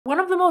One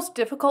of the most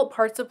difficult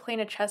parts of playing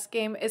a chess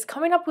game is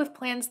coming up with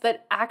plans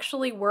that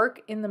actually work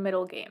in the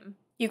middle game.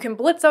 You can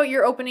blitz out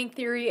your opening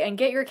theory and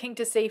get your king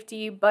to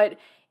safety, but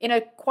in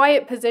a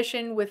quiet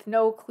position with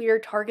no clear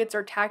targets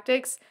or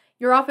tactics,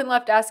 you're often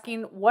left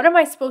asking, what am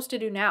I supposed to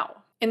do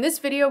now? In this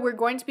video, we're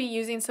going to be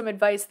using some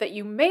advice that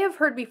you may have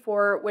heard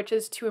before, which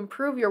is to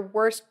improve your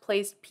worst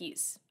placed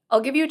piece. I'll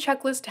give you a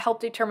checklist to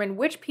help determine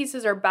which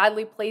pieces are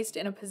badly placed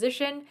in a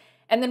position,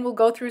 and then we'll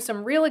go through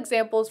some real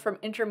examples from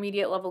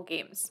intermediate level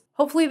games.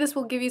 Hopefully this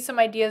will give you some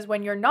ideas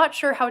when you're not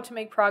sure how to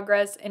make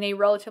progress in a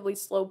relatively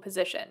slow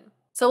position.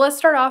 So let's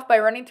start off by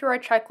running through our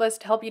checklist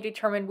to help you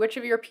determine which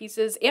of your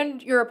pieces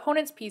and your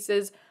opponent's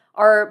pieces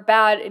are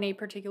bad in a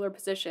particular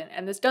position.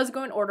 And this does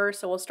go in order,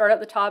 so we'll start at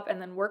the top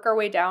and then work our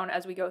way down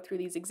as we go through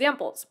these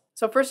examples.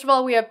 So first of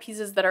all, we have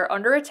pieces that are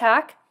under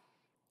attack.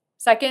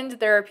 Second,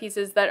 there are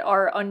pieces that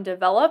are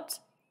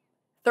undeveloped.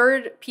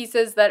 Third,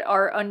 pieces that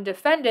are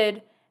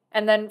undefended.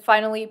 And then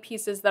finally,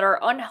 pieces that are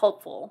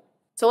unhelpful.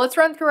 So let's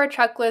run through our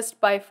checklist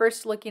by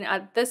first looking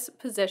at this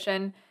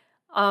position.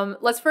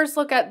 Let's first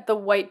look at the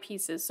white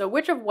pieces. So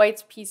which of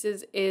white's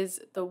pieces is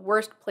the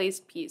worst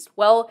placed piece?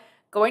 Well,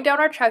 going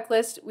down our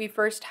checklist, we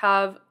first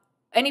have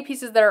any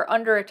pieces that are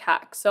under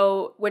attack.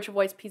 So which of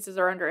white's pieces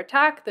are under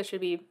attack? This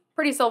should be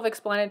pretty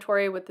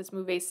self-explanatory with this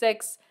move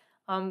a6.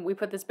 We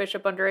put this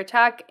bishop under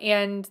attack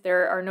and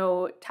there are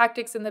no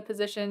tactics in the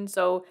position,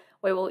 so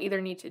white will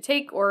either need to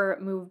take or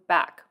move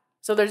back.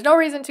 So there's no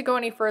reason to go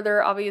any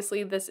further.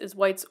 Obviously, this is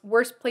white's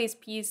worst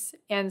placed piece,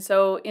 and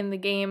so in the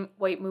game,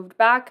 white moved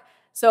back.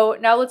 So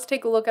now let's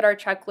take a look at our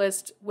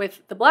checklist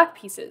with the black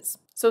pieces.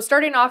 So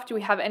starting off, do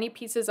we have any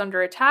pieces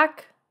under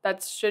attack?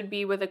 That should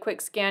be with a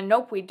quick scan.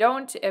 Nope, we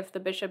don't. If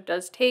the bishop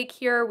does take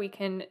here, we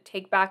can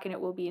take back and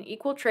it will be an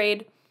equal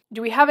trade.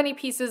 Do we have any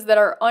pieces that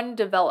are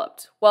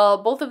undeveloped?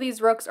 Well, both of these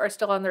rooks are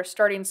still on their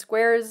starting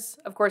squares.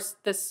 Of course,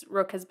 this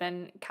rook has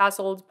been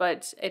castled,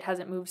 but it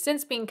hasn't moved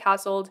since being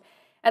castled.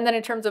 And then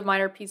in terms of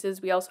minor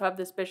pieces, we also have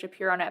this bishop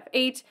here on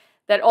f8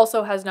 that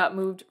also has not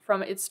moved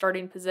from its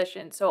starting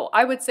position. So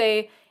I would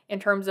say in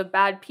terms of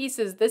bad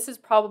pieces, this is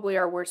probably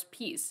our worst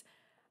piece.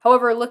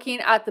 However, looking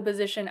at the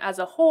position as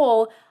a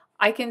whole,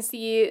 I can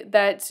see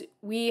that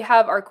we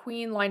have our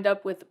queen lined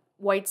up with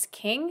white's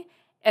king.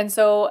 And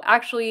so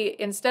actually,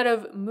 instead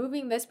of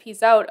moving this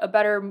piece out, a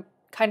better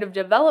kind of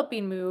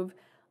developing move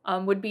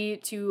would be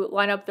to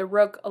line up the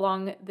rook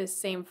along this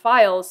same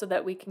file so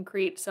that we can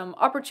create some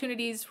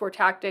opportunities for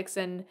tactics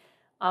and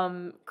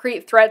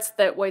create threats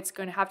that white's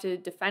going to have to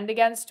defend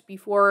against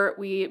before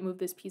we move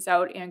this piece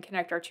out and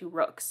connect our two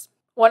rooks.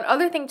 One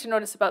other thing to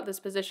notice about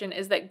this position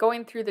is that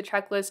going through the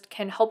checklist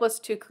can help us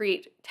to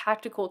create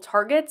tactical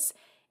targets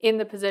in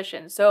the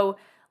position. So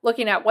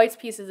looking at white's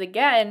pieces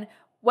again,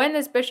 when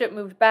this bishop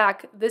moved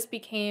back, this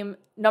became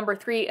number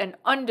 3, an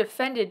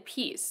undefended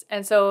piece.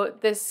 And so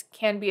this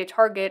can be a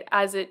target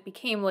as it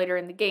became later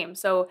in the game.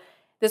 So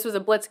this was a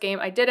blitz game.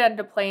 I did end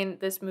up playing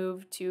this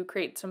move to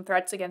create some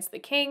threats against the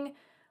king.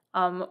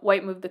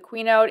 White moved the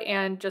queen out,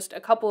 and just a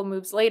couple of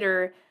moves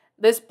later,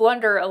 this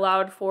blunder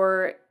allowed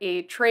for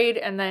a trade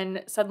and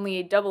then suddenly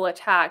a double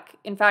attack.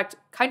 In fact,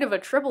 kind of a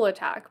triple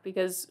attack,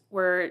 because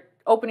we're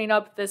opening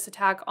up this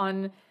attack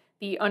on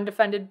the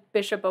undefended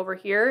bishop over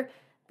here.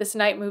 This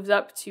knight moves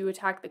up to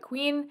attack the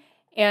queen,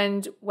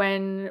 and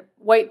when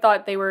white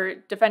thought they were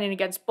defending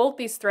against both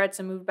these threats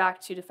and moved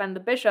back to defend the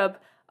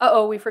bishop,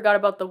 we forgot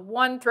about the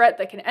one threat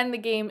that can end the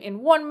game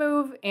in one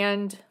move,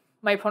 and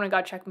my opponent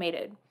got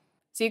checkmated.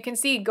 So you can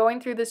see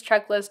going through this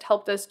checklist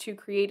helped us to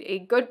create a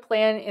good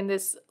plan in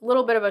this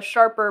little bit of a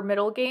sharper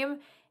middle game,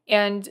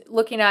 and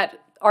looking at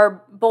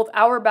both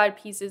our bad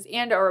pieces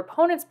and our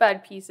opponent's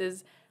bad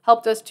pieces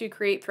helped us to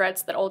create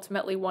threats that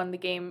ultimately won the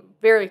game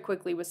very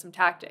quickly with some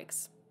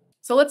tactics.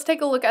 So let's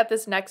take a look at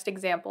this next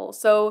example.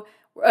 So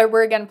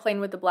we're again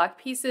playing with the black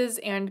pieces,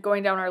 and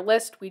going down our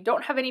list, we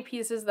don't have any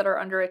pieces that are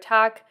under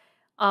attack.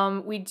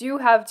 We do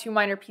have 2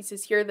 minor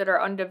pieces here that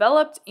are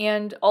undeveloped,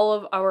 and all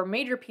of our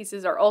major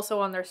pieces are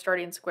also on their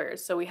starting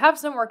squares. So we have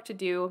some work to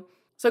do.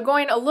 So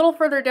going a little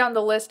further down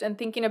the list and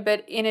thinking a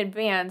bit in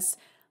advance,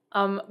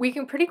 we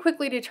can pretty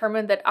quickly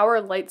determine that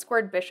our light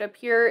squared bishop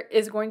here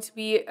is going to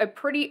be a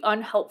pretty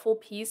unhelpful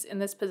piece in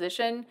this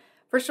position.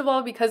 First of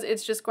all, because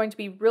it's just going to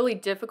be really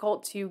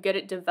difficult to get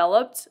it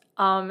developed.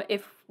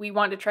 If we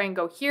want to try and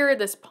go here,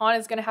 this pawn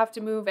is going to have to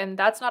move, and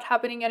that's not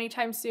happening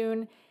anytime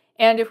soon.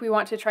 And if we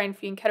want to try and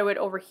fianchetto it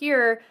over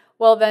here,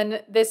 well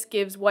then this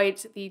gives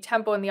white the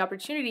tempo and the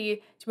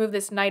opportunity to move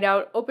this knight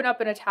out, open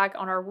up an attack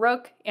on our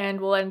rook,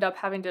 and we'll end up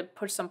having to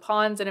push some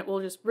pawns, and it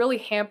will just really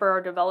hamper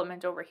our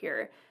development over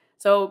here.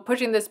 So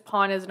pushing this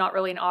pawn is not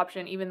really an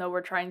option, even though we're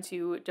trying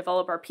to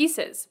develop our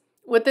pieces.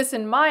 With this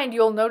in mind,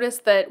 you'll notice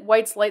that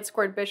white's light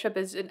squared bishop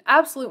is an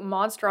absolute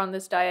monster on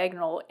this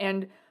diagonal,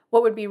 and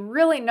what would be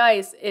really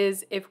nice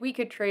is if we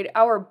could trade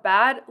our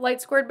bad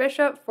light squared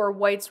bishop for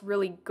white's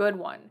really good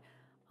one.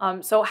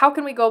 So how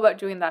can we go about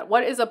doing that?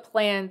 What is a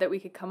plan that we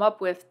could come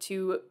up with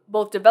to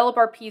both develop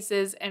our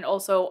pieces and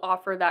also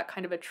offer that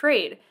kind of a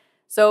trade?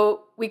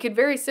 So we could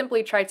very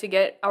simply try to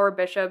get our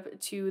bishop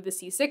to the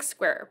c6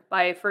 square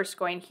by first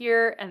going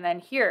here and then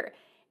here.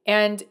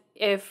 And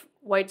if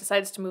white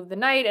decides to move the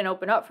knight and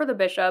open up for the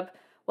bishop,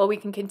 well, we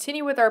can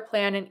continue with our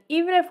plan. And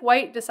even if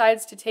white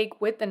decides to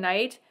take with the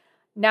knight,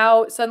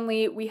 now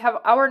suddenly we have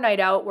our knight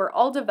out, we're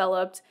all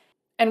developed,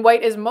 and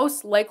white is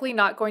most likely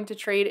not going to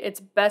trade its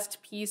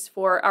best piece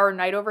for our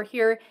knight over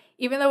here.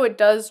 Even though it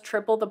does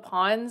triple the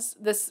pawns,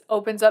 this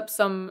opens up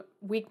some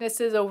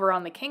weaknesses over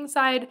on the king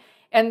side.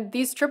 And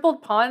these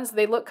tripled pawns,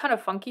 they look kind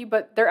of funky,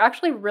 but they're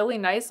actually really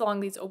nice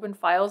along these open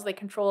files. They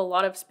control a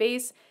lot of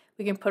space.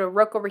 We can put a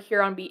rook over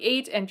here on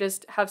b8 and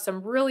just have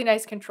some really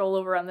nice control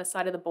over on this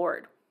side of the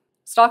board.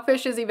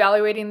 Stockfish is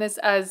evaluating this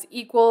as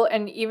equal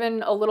and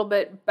even a little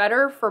bit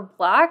better for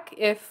black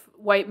if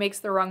white makes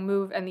the wrong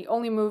move, and the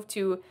only move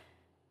to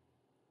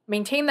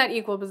maintain that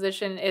equal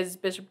position is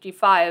bishop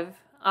d5,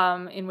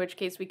 in which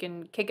case we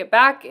can kick it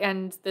back,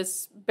 and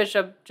this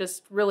bishop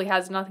just really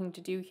has nothing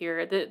to do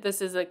here.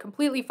 This is a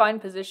completely fine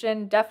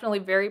position, definitely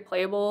very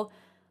playable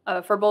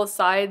for both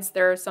sides.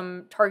 There are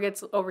some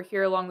targets over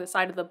here along the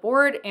side of the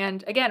board,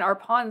 and again, our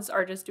pawns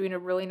are just doing a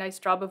really nice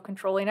job of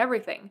controlling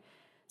everything.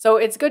 So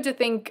it's good to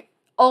think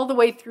all the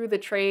way through the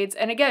trades,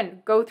 and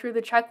again, go through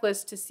the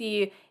checklist to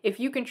see if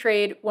you can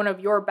trade one of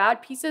your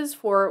bad pieces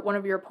for one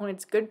of your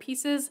opponent's good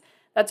pieces.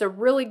 That's a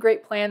really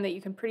great plan that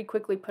you can pretty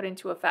quickly put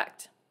into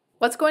effect.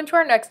 Let's go into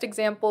our next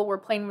example. We're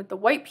playing with the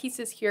white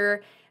pieces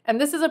here,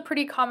 and this is a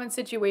pretty common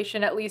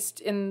situation, at least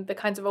in the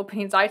kinds of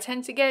openings I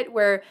tend to get,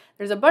 where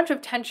there's a bunch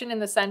of tension in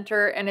the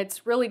center, and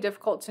it's really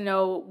difficult to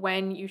know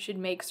when you should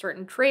make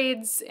certain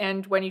trades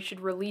and when you should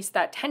release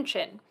that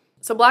tension.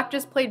 So black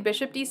just played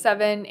bishop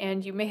d7,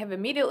 and you may have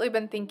immediately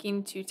been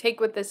thinking to take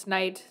with this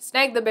knight,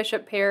 snag the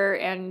bishop pair,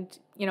 and,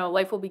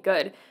 life will be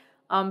good.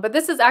 But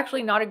this is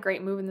actually not a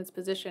great move in this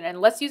position, and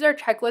let's use our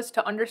checklist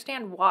to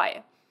understand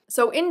why.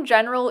 So in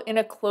general, in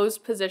a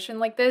closed position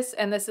like this,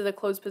 and this is a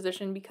closed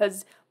position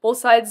because both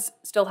sides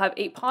still have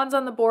 8 pawns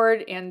on the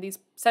board, and these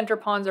center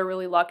pawns are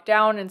really locked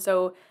down, and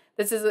so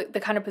this is the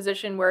kind of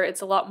position where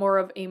it's a lot more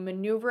of a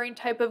maneuvering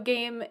type of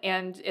game,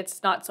 and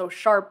it's not so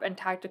sharp and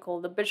tactical.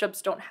 The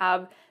bishops don't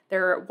have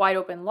their wide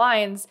open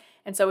lines,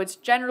 and so it's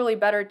generally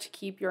better to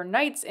keep your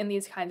knights in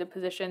these kinds of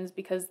positions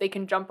because they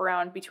can jump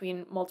around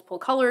between multiple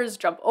colors,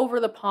 jump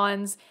over the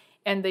pawns,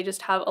 and they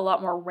just have a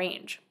lot more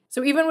range.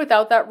 So even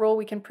without that rule,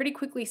 we can pretty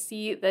quickly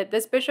see that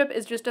this bishop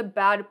is just a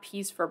bad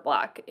piece for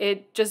black.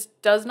 It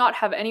just does not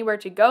have anywhere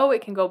to go.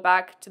 It can go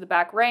back to the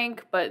back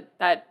rank, but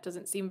that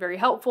doesn't seem very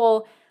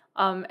helpful.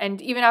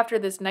 And even after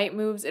this knight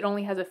moves, it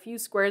only has a few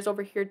squares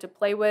over here to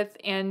play with,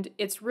 and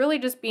it's really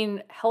just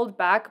being held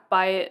back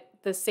by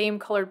the same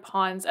colored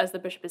pawns as the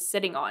bishop is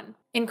sitting on.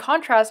 In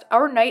contrast,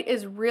 our knight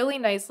is really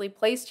nicely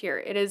placed here.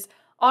 It is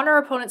on our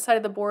opponent's side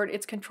of the board.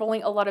 It's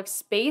controlling a lot of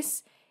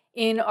space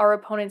in our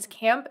opponent's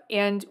camp,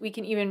 and we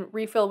can even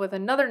refill with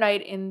another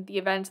knight in the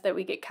event that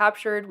we get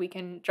captured. We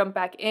can jump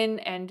back in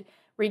and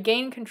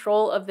regain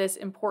control of this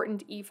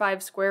important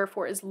e5 square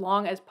for as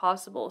long as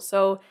possible.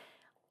 So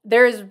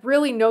there is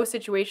really no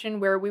situation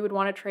where we would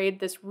want to trade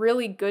this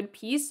really good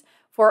piece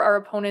for our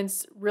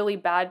opponent's really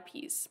bad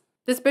piece.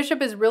 This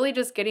bishop is really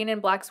just getting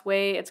in black's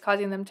way. It's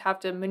causing them to have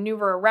to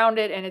maneuver around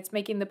it, and it's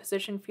making the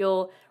position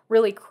feel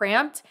really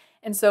cramped.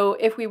 And so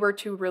if we were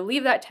to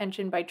relieve that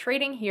tension by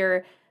trading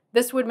here,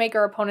 this would make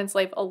our opponent's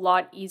life a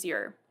lot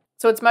easier.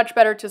 So it's much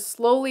better to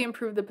slowly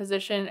improve the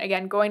position.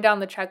 Again, going down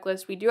the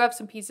checklist, we do have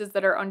some pieces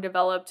that are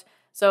undeveloped,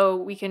 so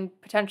we can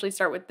potentially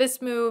start with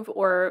this move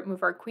or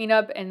move our queen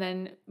up and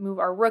then move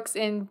our rooks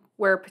in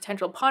where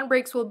potential pawn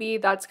breaks will be.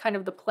 That's kind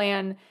of the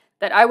plan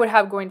that I would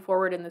have going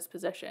forward in this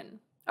position.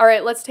 All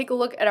right, let's take a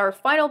look at our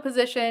final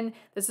position.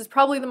 This is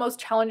probably the most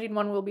challenging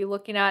one we'll be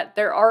looking at.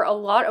 There are a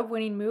lot of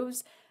winning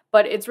moves,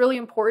 but it's really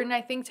important,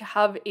 I think, to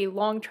have a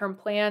long-term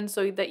plan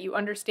so that you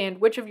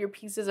understand which of your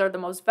pieces are the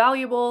most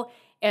valuable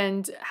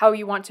and how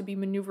you want to be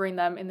maneuvering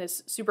them in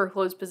this super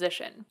closed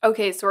position.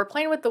 Okay, so we're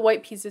playing with the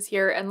white pieces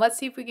here, and let's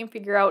see if we can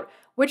figure out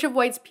which of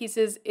white's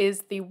pieces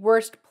is the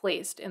worst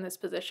placed in this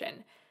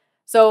position.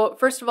 So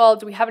first of all,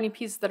 do we have any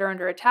pieces that are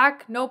under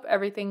attack? Nope,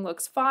 everything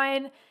looks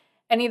fine.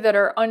 Any that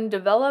are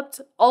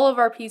undeveloped, all of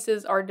our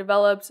pieces are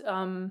developed,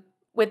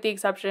 with the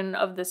exception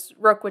of this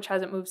rook, which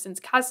hasn't moved since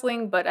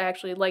castling, but I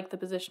actually like the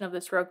position of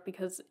this rook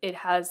because it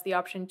has the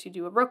option to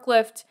do a rook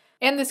lift.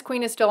 And this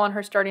queen is still on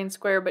her starting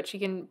square, but she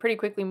can pretty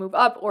quickly move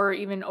up or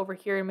even over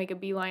here and make a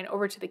beeline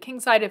over to the king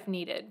side if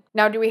needed.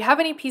 Now, do we have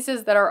any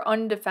pieces that are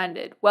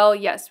undefended? Well,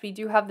 yes, we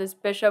do have this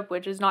bishop,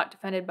 which is not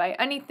defended by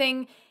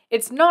anything.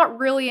 It's not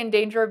really in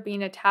danger of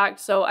being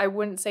attacked, so I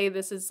wouldn't say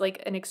this is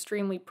like an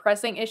extremely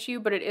pressing issue,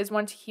 but it is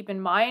one to keep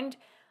in mind.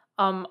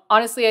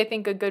 Honestly, I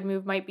think a good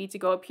move might be to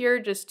go up here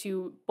just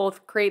to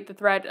both create the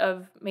threat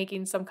of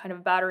making some kind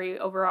of battery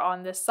over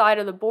on this side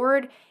of the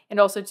board and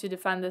also to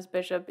defend this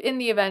bishop in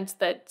the event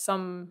that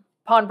some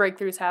pawn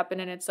breakthroughs happen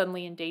and it's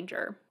suddenly in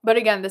danger. But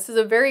again, this is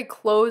a very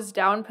closed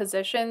down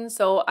position,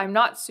 so I'm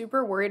not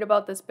super worried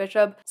about this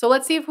bishop. So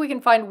let's see if we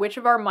can find which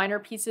of our minor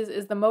pieces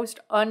is the most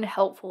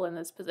unhelpful in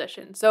this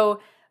position.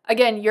 So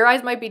Again, your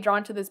eyes might be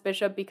drawn to this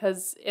bishop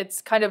because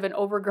it's kind of an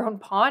overgrown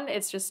pawn.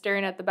 It's just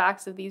staring at the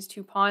backs of these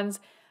two pawns.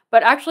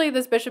 But actually,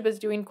 this bishop is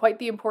doing quite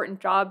the important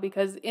job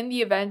because in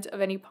the event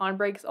of any pawn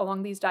breaks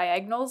along these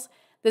diagonals,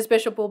 this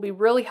bishop will be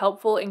really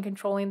helpful in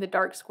controlling the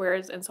dark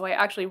squares, and so I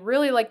actually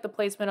really like the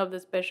placement of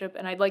this bishop,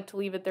 and I'd like to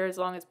leave it there as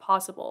long as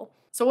possible.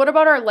 So what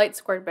about our light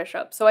squared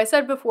bishop? So I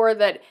said before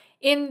that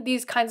in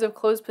these kinds of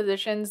closed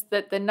positions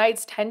that the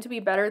knights tend to be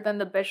better than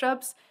the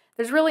bishops.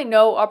 There's really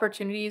no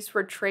opportunities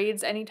for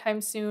trades anytime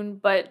soon,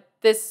 but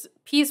this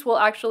piece will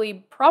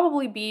actually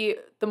probably be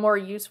the more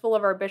useful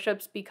of our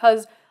bishops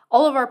because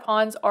all of our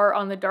pawns are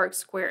on the dark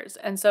squares,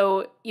 and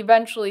so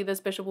eventually this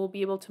bishop will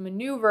be able to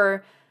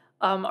maneuver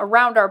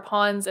around our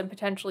pawns and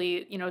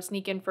potentially,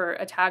 sneak in for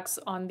attacks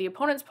on the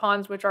opponent's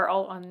pawns, which are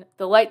all on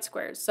the light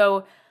squares.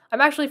 So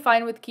I'm actually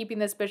fine with keeping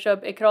this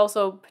bishop. It could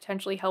also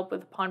potentially help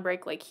with a pawn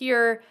break like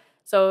here.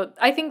 So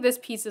I think this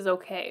piece is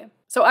okay.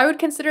 So I would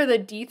consider the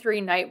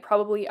d3 knight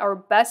probably our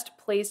best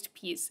placed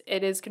piece.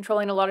 It is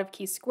controlling a lot of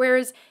key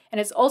squares,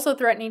 and it's also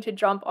threatening to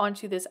jump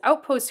onto this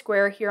outpost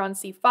square here on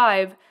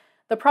c5.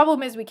 The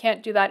problem is we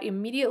can't do that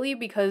immediately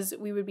because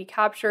we would be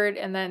captured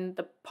and then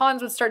the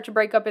pawns would start to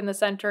break up in the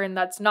center, and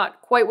that's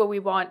not quite what we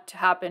want to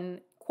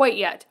happen quite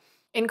yet.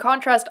 In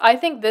contrast, I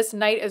think this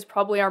knight is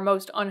probably our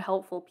most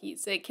unhelpful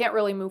piece. It can't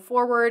really move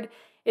forward.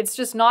 It's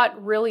just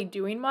not really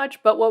doing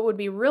much, but what would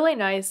be really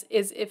nice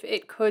is if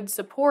it could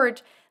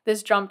support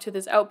this jump to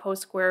this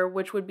outpost square,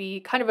 which would be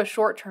kind of a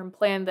short-term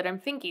plan that I'm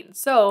thinking.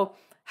 So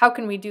how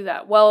can we do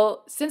that?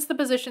 Well, since the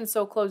position's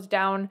so closed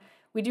down,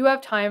 we do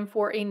have time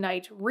for a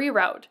knight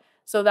reroute.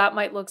 So that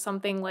might look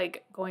something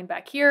like going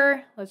back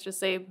here. Let's just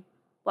say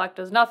black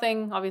does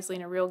nothing. Obviously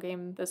in a real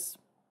game, this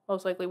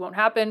most likely won't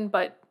happen,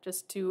 but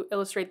just to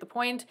illustrate the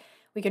point,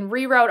 we can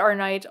reroute our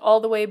knight all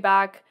the way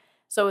back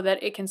so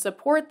that it can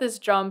support this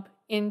jump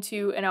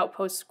into an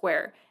outpost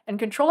square. And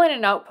controlling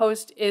an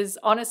outpost is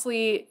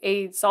honestly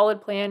a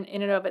solid plan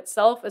in and of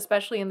itself,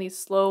 especially in these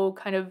slow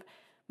kind of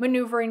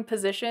maneuvering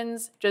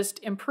positions. Just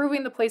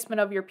improving the placement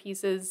of your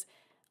pieces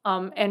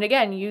and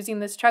again, using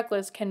this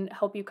checklist can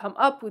help you come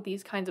up with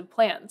these kinds of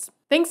plans.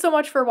 Thanks so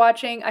much for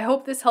watching. I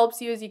hope this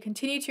helps you as you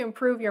continue to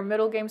improve your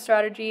middle game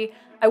strategy.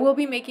 I will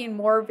be making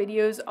more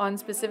videos on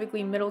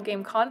specifically middle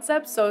game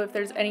concepts, so if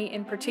there's any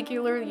in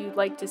particular you'd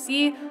like to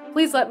see,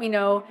 please let me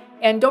know.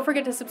 And don't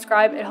forget to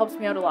subscribe, it helps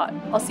me out a lot.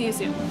 I'll see you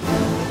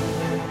soon.